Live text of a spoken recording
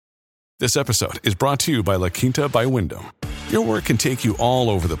This episode is brought to you by La Quinta by Wyndham. Your work can take you all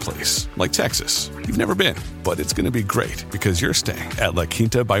over the place, like Texas. You've never been, but it's going to be great because you're staying at La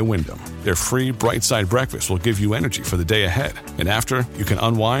Quinta by Wyndham. Their free Bright Side breakfast will give you energy for the day ahead. And after, you can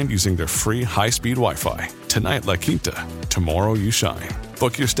unwind using their free high-speed Wi-Fi. Tonight, La Quinta. Tomorrow, you shine.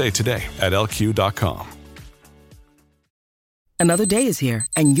 Book your stay today at LQ.com. Another day is here,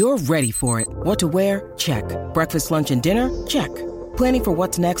 and you're ready for it. What to wear? Check. Breakfast, lunch, and dinner? Check. Planning for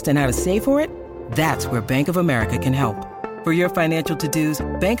what's next and how to save for it? That's where Bank of America can help. For your financial to-dos,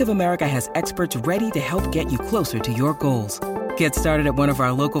 Bank of America has experts ready to help get you closer to your goals. Get started at one of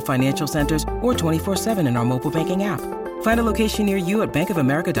our local financial centers or 24/7 in our mobile banking app. Find a location near you at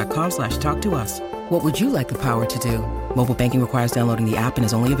bankofamerica.com/talktous. What would you like the power to do? Mobile banking requires downloading the app and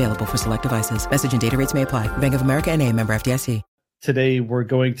is only available for select devices. Message and data rates may apply. Bank of America N.A., member FDIC. Today, we're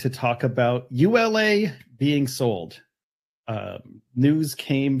going to talk about ULA being sold. News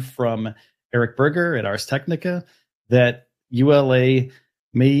came from Eric Berger at Ars Technica that ULA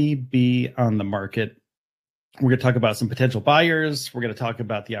may be on the market. We're going to talk about some potential buyers. We're going to talk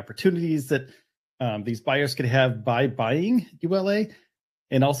about the opportunities that these buyers could have by buying ULA,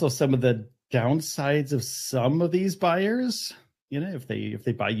 and also some of the downsides of some of these buyers. You know, if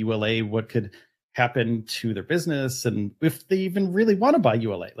they buy ULA, what could happen to their business, and if they even really want to buy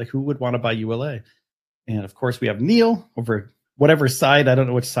ULA, like who would want to buy ULA? And of course, we have Neil over whatever side. I don't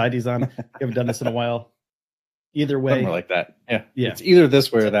know which side he's on. We haven't done this in a while. Either way, somewhere like that. Yeah. It's either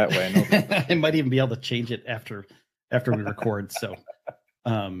this way or that way. No. I might even be able to change it after we record. So,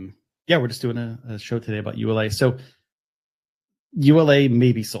 we're just doing a show today about ULA. So, ULA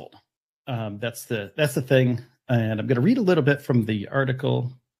may be sold. That's the thing. And I'm going to read a little bit from the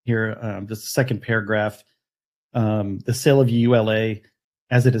article here. Just the second paragraph. The sale of ULA,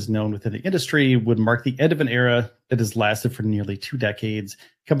 as it is known within the industry, would mark the end of an era that has lasted for nearly 2 decades.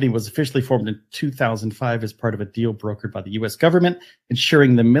 The company was officially formed in 2005 as part of a deal brokered by the U.S. government,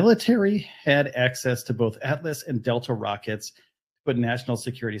 ensuring the military had access to both Atlas and Delta rockets to put national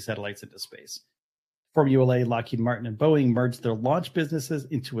security satellites into space. From ULA, Lockheed Martin and Boeing merged their launch businesses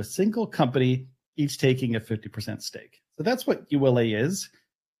into a single company, each taking a 50% stake. So that's what ULA is.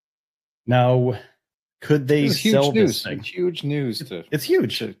 Now, could they sell this thing? Huge news. It's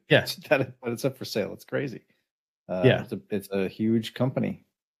huge. That it's up for sale. It's crazy. It's a huge company,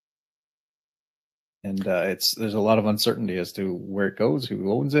 and there's a lot of uncertainty as to where it goes,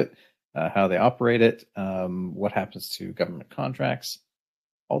 who owns it, how they operate it, what happens to government contracts,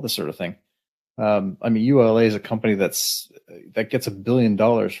 all this sort of thing. ULA is a company that gets $1 billion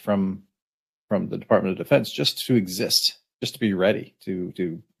from the Department of Defense just to exist, just to be ready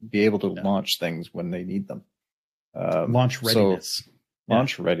to be able to launch things when they need them. Launch readiness.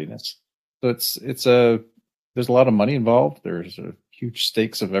 Launch readiness. So there's a lot of money involved. There's huge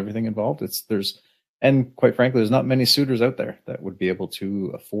stakes of everything involved. And quite frankly, there's not many suitors out there that would be able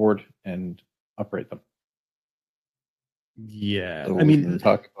to afford and operate them. Yeah. So we can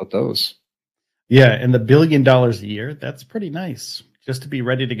talk about those. Yeah. And the $1 billion a year, that's pretty nice just to be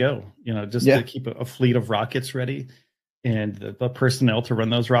ready to go, to keep a fleet of rockets ready and the personnel to run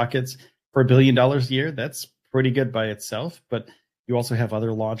those rockets for $1 billion a year. That's pretty good by itself. But you also have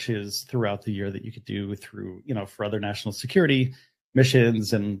other launches throughout the year that you could do through, for other national security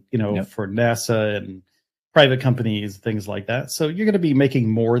missions and, for NASA and private companies, things like that. So you're going to be making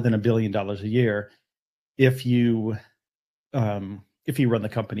more than $1 billion a year if you run the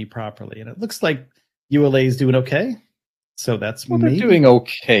company properly. And it looks like ULA is doing okay. So that's they're doing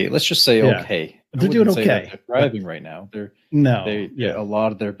okay. Let's just say okay. They're doing okay. They're thriving right now. A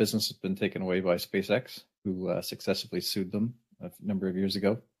lot of their business has been taken away by SpaceX, who successfully sued them a number of years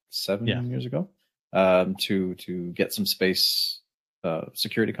ago, 7 years ago, to get some space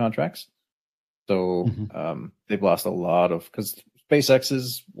security contracts. So they've lost a lot because SpaceX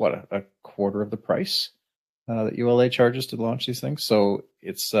is a quarter of the price that ULA charges to launch these things. So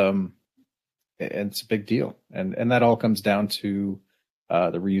it's a big deal, and that all comes down to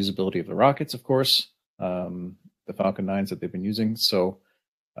the reusability of the rockets, of course, the Falcon 9s that they've been using. So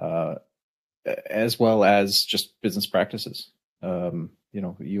as well as just business practices.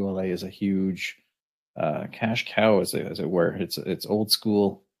 ULA is a huge cash cow, as it were. It's old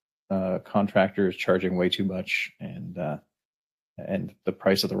school contractors charging way too much, and the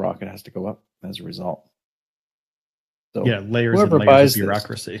price of the rocket has to go up as a result. So layers and layers of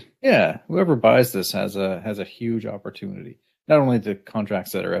bureaucracy. Whoever buys this has a huge opportunity. Not only the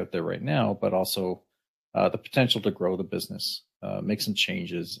contracts that are out there right now, but also the potential to grow the business, make some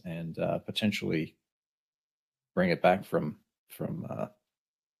changes, and potentially bring it back from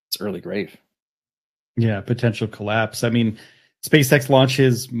its early grave. Yeah, potential collapse. I mean, SpaceX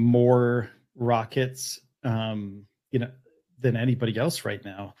launches more rockets, than anybody else right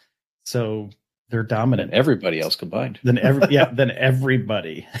now. So they're dominant. Than everybody else combined. Than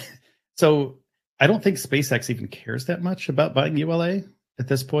everybody. So I don't think SpaceX even cares that much about buying ULA at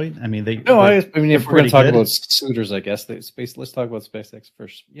this point. I mean, if we're going to talk about suitors, I guess let's talk about SpaceX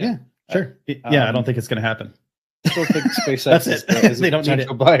first. Yeah, sure. I don't think it's going to happen. I don't think SpaceX is they don't need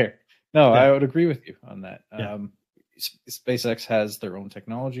it. Buyer. No, I would agree with you on that. Yeah. SpaceX has their own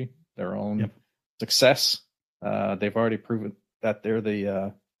technology, their own success. They've already proven that they're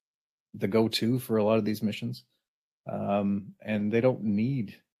the go-to for a lot of these missions, and they don't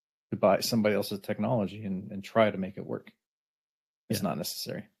need to buy somebody else's technology and try to make it work. It's not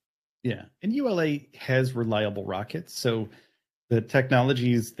necessary. Yeah, and ULA has reliable rockets, so the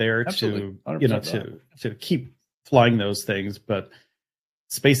technology is there to keep flying those things. But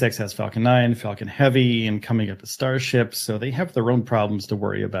SpaceX has Falcon 9, Falcon Heavy, and coming up with Starship, so they have their own problems to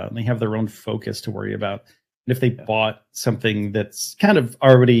worry about, and they have their own focus to worry about. And if they bought something that's kind of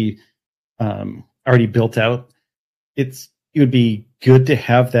already built out, it would be good to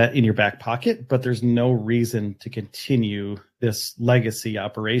have that in your back pocket, but there's no reason to continue this legacy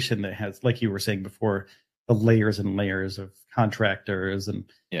operation that has, like you were saying before, the layers and layers of contractors, and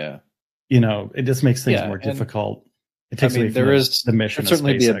it just makes things more difficult. It takes away from the mission. There'd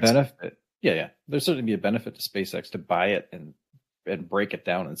certainly be a benefit. Yeah. There's certainly be a benefit to SpaceX to buy it and break it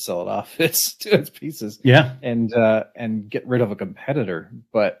down and sell it off to its pieces. Yeah, and get rid of a competitor.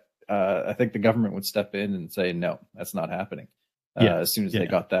 But I think the government would step in and say, no, that's not happening. As soon as they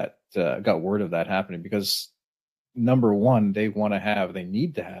got word of that happening, because number one, they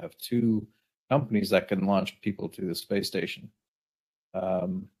need to have two companies that can launch people to the space station,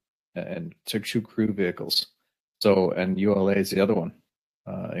 and two crew vehicles. So, and ULA is the other one,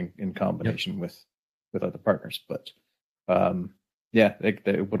 in combination with other partners. But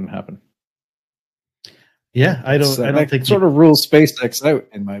it wouldn't happen. Yeah, I don't think sort of rules SpaceX out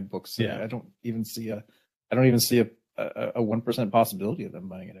in my books. I don't even see a 1% possibility of them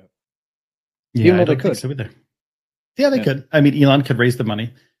buying it out. Yeah, I don't think so either. Yeah, they could. I mean, Elon could raise the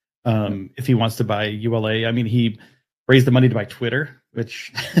money if he wants to buy ULA. I mean, he raised the money to buy Twitter,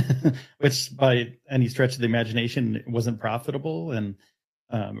 which by any stretch of the imagination wasn't profitable, and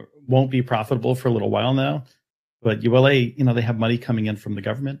won't be profitable for a little while now. But ULA, they have money coming in from the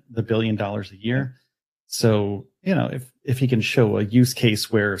government, the $1 billion a year. So, if he can show a use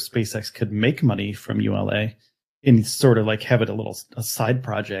case where SpaceX could make money from ULA and sort of like have it a side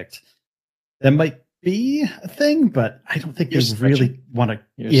project, that might be a thing, but I don't think they really want to.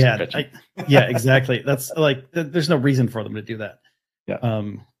 Yeah, exactly. That's like, there's no reason for them to do that. Yeah.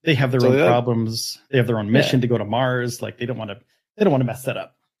 They have their own problems. They have their own mission to go to Mars. Like, they don't want to mess that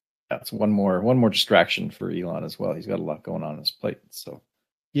up. That's one more distraction for Elon as well. He's got a lot going on his plate. So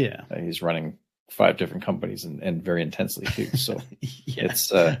he's running 5 different companies and very intensely too. So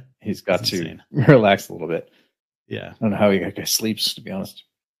he's got to relax a little bit. Yeah. I don't know how he sleeps, to be honest.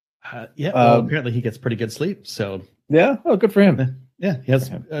 Apparently he gets pretty good sleep. So good for him. Yeah, he has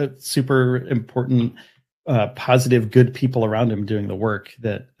super important, positive, good people around him doing the work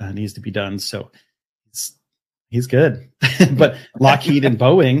that needs to be done. So he's good. But Lockheed and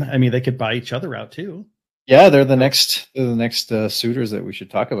Boeing, I mean, they could buy each other out too. Yeah, they're the next suitors that we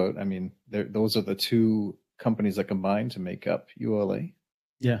should talk about. I mean, those are the two companies that combine to make up ULA.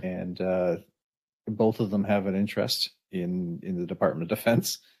 Yeah, and both of them have an interest in the Department of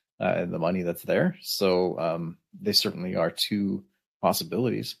Defense and the money that's there. So they certainly are two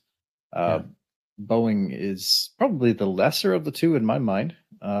possibilities. Boeing is probably the lesser of the two in my mind,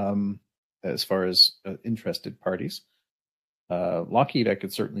 as far as interested parties. Lockheed, I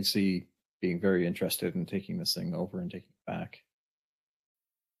could certainly see being very interested in taking this thing over and taking it back.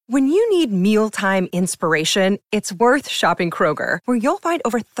 When you need mealtime inspiration, it's worth shopping Kroger, where you'll find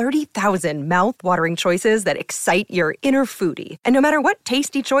over 30,000 mouth-watering choices that excite your inner foodie. And no matter what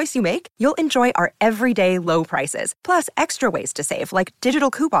tasty choice you make, you'll enjoy our everyday low prices, plus extra ways to save, like digital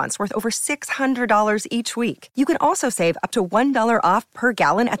coupons worth over $600 each week. You can also save up to $1 off per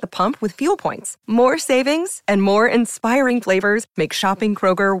gallon at the pump with fuel points. More savings and more inspiring flavors make shopping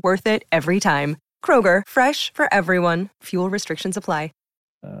Kroger worth it every time. Kroger, fresh for everyone. Fuel restrictions apply.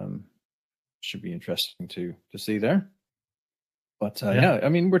 Should be interesting to see there. But I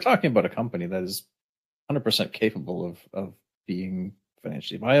mean, we're talking about a company that is 100% capable of being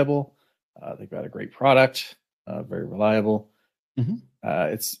financially viable. They've got a great product, very reliable. Mm-hmm.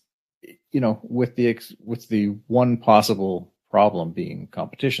 It's with the one possible problem being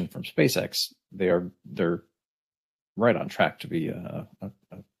competition from SpaceX, they're right on track to be a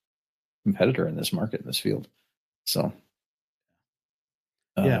competitor in this market, in this field. So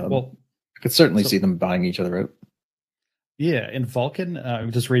Well, I could certainly see them buying each other out. Yeah, and Vulcan,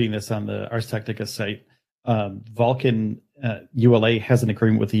 I'm just reading this on the Ars Technica site. Vulcan ULA has an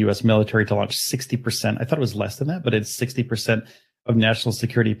agreement with the U.S. military to launch 60%. I thought it was less than that, but it's 60% of national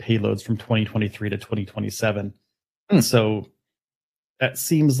security payloads from 2023 to 2027. So that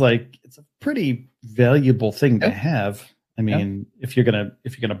seems like it's a pretty valuable thing to have. I mean, if you're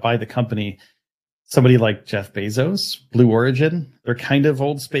gonna buy the company, somebody like Jeff Bezos, Blue Origin, they're kind of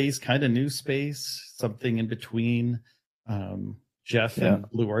old space, kind of new space, something in between. Jeff and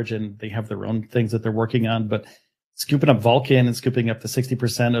Blue Origin, they have their own things that they're working on, but scooping up Vulcan and scooping up the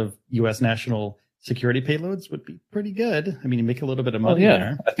 60% of U.S. national security payloads would be pretty good. I mean, you make a little bit of money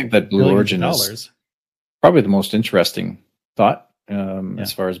there. I think that Blue Origin is probably the most interesting thought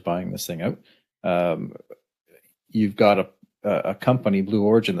as far as buying this thing out. You've got a company, Blue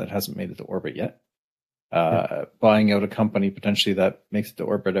Origin, that hasn't made it to orbit yet. Buying out a company potentially that makes it to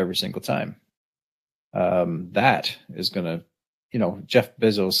orbit every single time. That is going to, Jeff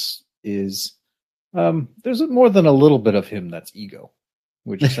Bezos is, there's more than a little bit of him that's ego.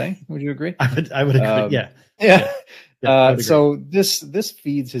 Would you say? Would you agree? I would agree. Yeah. So this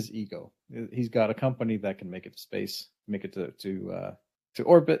feeds his ego. He's got a company that can make it to space, make it to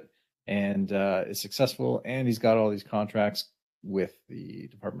orbit, and is successful. And he's got all these contracts with the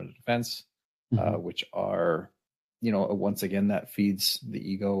Department of Defense, which are, once again, that feeds the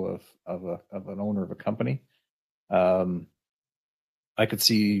ego of an owner of a company. I could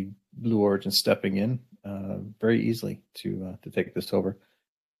see Blue Origin stepping in very easily to take this over.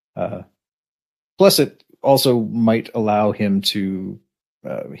 Plus, it also might allow him to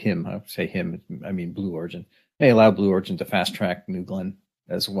I mean Blue Origin, may allow Blue Origin to fast track New Glenn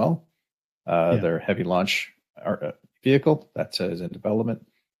as well. Their heavy launch vehicle that is in development,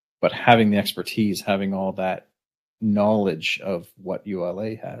 but having the expertise, having all that knowledge of what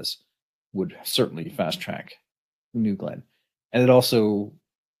ULA has would certainly fast track New Glenn. And it would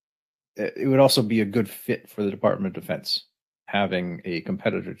also be a good fit for the Department of Defense, having a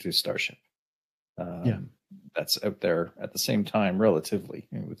competitor to Starship that's out there at the same time, relatively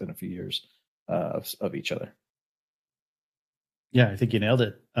within a few years of each other. Yeah, I think you nailed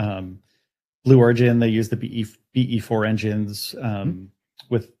it. Blue Origin, they use the BE4 engines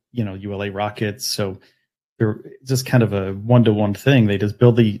with ULA rockets, so they're just kind of a one-to-one thing. They just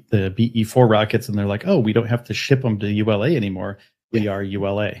build the BE4 rockets, and they're like, oh, we don't have to ship them to ULA anymore. We are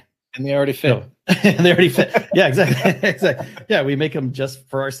ULA. And they already fit. They already fit. Yeah, exactly. Yeah, we make them just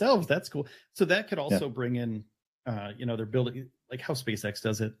for ourselves. That's cool. So that could also bring in, they're building, like how SpaceX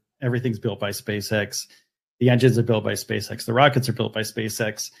does it. Everything's built by SpaceX. The engines are built by SpaceX. The rockets are built by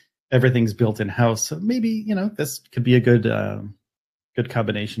SpaceX. Everything's built in-house. So maybe, this could be a good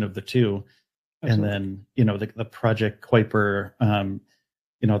combination of the two. Absolutely. And then, the Project Kuiper,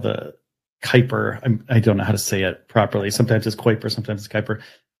 the Kuiper, I don't know how to say it properly. Sometimes it's Kuiper, sometimes it's Kuiper.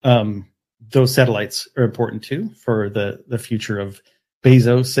 Those satellites are important too for the future of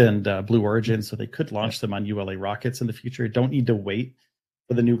Bezos and Blue Origin. So they could launch them on ULA rockets in the future. Don't need to wait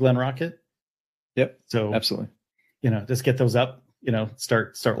for the New Glenn rocket. Yep. So absolutely. Just get those up,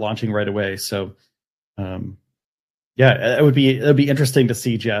 start launching right away. So, it would be interesting to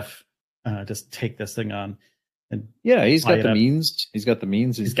see Jeff just take this thing on. And he's got the means. He's got the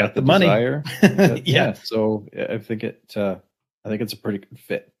means. He's got the money. Desire. So I think it's a pretty good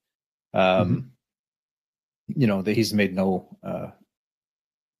fit. He's made no.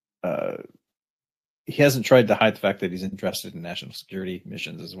 He hasn't tried to hide the fact that he's interested in national security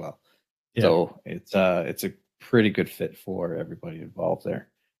missions as well. Yeah. So it's a pretty good fit for everybody involved there.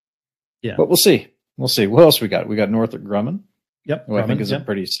 Yeah, but we'll see. What else we got? We got Northrop Grumman. Yep, who I think is a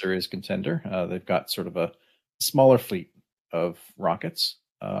pretty serious contender. They've got sort of a smaller fleet of rockets,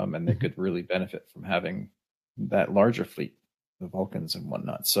 and they could really benefit from having that larger fleet, the Vulcans and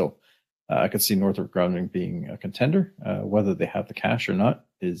whatnot. So I could see Northrop Grumman being a contender. Whether they have the cash or not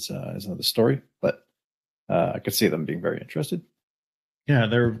is another story, but I could see them being very interested. Yeah,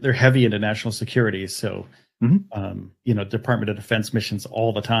 they're heavy into national security, so Department of Defense missions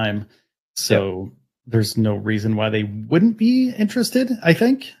all the time. So there's no reason why they wouldn't be interested, I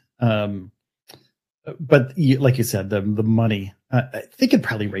think. But like you said, the money, they could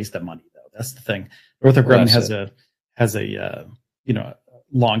probably raise the money though. That's the thing. Northrop Grumman has a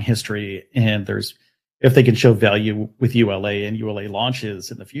long history, and if they can show value with ULA and ULA launches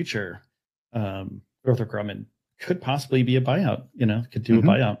in the future, Northrop Grumman could possibly be a buyout. Could do a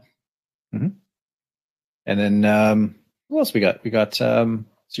buyout. Mm-hmm. And then who else we got? We got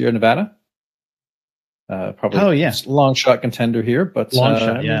Sierra Nevada. Probably long shot contender here, but long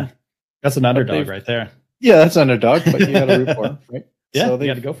shot, that's an underdog right there. Yeah, that's underdog, but you got to root for him, right? Yeah, so they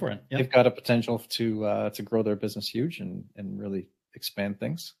got to go for it. They've got a potential to grow their business huge and really expand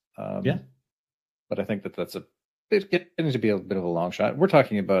things. But I think that's getting to be a bit of a long shot. We're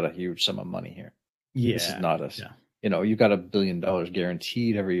talking about a huge sum of money here. Yeah, this is not us. You've got $1 billion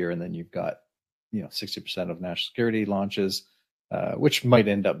guaranteed every year, and then you've got 60% of national security launches, which might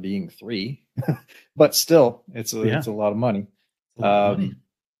end up being 3, but still, it's a lot of money.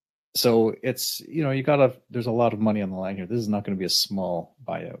 So it's there's a lot of money on the line here. This is not going to be a small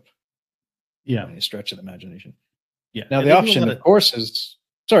buyout. Yeah, any stretch of the imagination. Yeah. Now the option, of course, is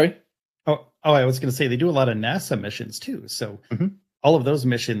sorry. Oh, I was going to say they do a lot of NASA missions too. So all of those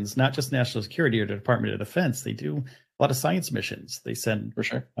missions, not just national security or the Department of Defense, they do a lot of science missions. They send for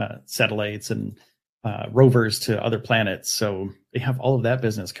sure satellites and rovers to other planets. So they have all of that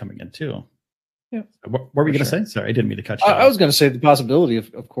business coming in too. Yeah. What were we going to say? Sorry, I didn't mean to cut you off. I was going to say the possibility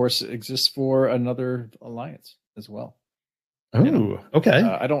of course exists for another alliance as well. Oh, okay.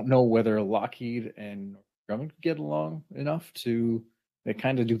 I don't know whether Lockheed and Grumman get along enough to they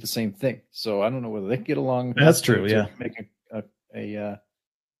kind of do the same thing. So I don't know whether they get along. That's true. Yeah. Make a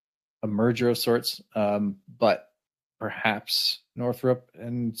merger of sorts. But perhaps Northrop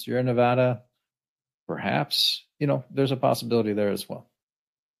and Sierra Nevada, perhaps, there's a possibility there as well.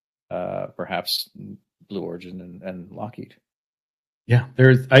 Perhaps Blue Origin and Lockheed. Yeah.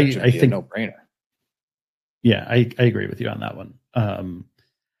 I think no brainer. Yeah, I agree with you on that one.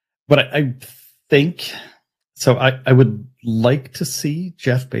 But I think so. I would like to see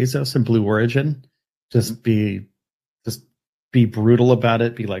Jeff Bezos and Blue Origin just be brutal about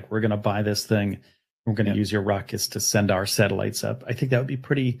it. Be like, we're going to buy this thing. We're going to use your rockets to send our satellites up. I think that would be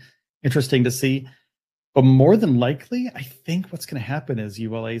pretty interesting to see. But more than likely, I think what's going to happen is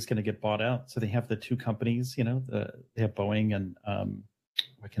ULA is going to get bought out. So they have the two companies. They have Boeing and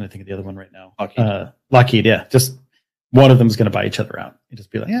what can I think of the other one right now? Lockheed, yeah. Just one of them is going to buy each other out. You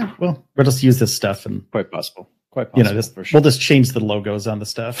just be like, yeah, well, we'll just use this stuff and quite possible. For sure. We'll just change the logos on the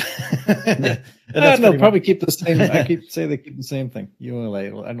stuff. They'll probably keep the same. I keep saying they keep the same thing.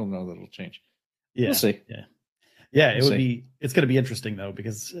 ULA, I don't know that it'll change. Yeah, we'll see. Yeah. It's going to be interesting though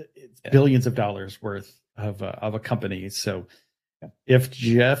because it's billions of dollars worth of a company. So if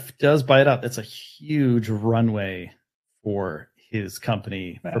Jeff does buy it out, that's a huge runway for his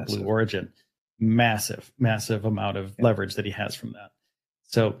company for Blue Origin. Massive amount of leverage that he has from that.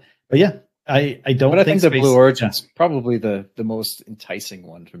 So, but yeah, I don't. But I think the Blue Origin's probably the most enticing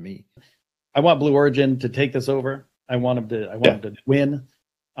one for me. I want Blue Origin to take this over. I want him to win.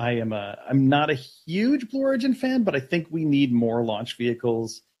 I'm not a huge Blue Origin fan, but I think we need more launch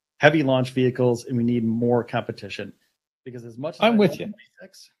vehicles, heavy launch vehicles, and we need more competition. Because as much as I'm with you.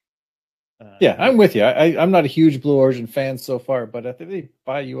 I'm with you. I'm not a huge Blue Origin fan so far, but if they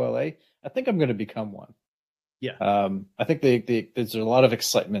buy ULA, I think I'm going to become one. Yeah. I think there's a lot of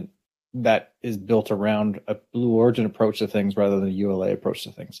excitement that is built around a Blue Origin approach to things rather than a ULA approach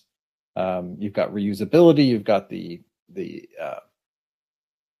to things. You've got reusability. You've got the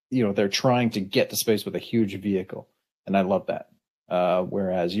they're trying to get to space with a huge vehicle, and I love that.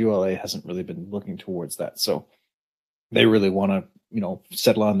 Whereas ULA hasn't really been looking towards that, so they really want to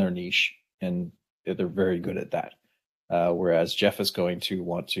settle on their niche, and they're very good at that. Whereas Jeff is going to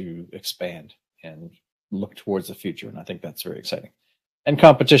want to expand and look towards the future, and I think that's very exciting. And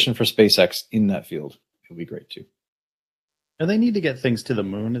competition for SpaceX in that field will be great too. And they need to get things to the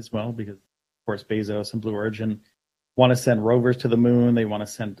moon as well, because of course Bezos and Blue Origin want to send rovers to the moon. They want to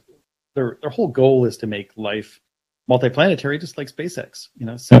send their whole goal is to make life multiplanetary, just like SpaceX.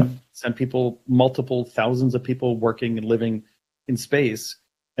 Send people, multiple thousands of people working and living in space,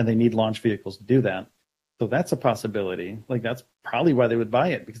 and they need launch vehicles to do that. So that's a possibility. Like that's probably why they would buy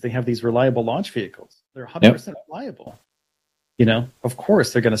it, because they have these reliable launch vehicles. They're 100% reliable. Of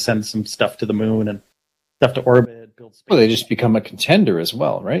course they're going to send some stuff to the moon and stuff to orbit, build space. Well, they just become a contender as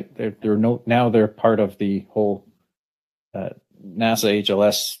well, right? Now they're part of the whole NASA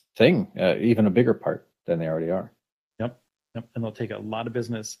HLS thing, even a bigger part than they already are. Yep. And they'll take a lot of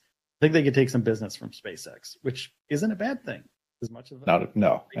business. I think they could take some business from SpaceX, which isn't a bad thing. As much of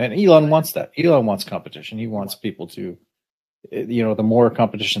no. And Elon wants that. Elon wants competition. He wants people to, the more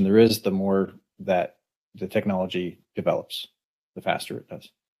competition there is, the more that the technology develops, the faster it does.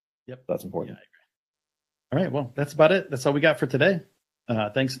 Yep. That's important. Yeah, I agree. All right. Well, that's about it. That's all we got for today.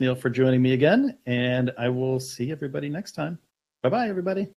 Thanks, Neil, for joining me again. And I will see everybody next time. Bye-bye, everybody.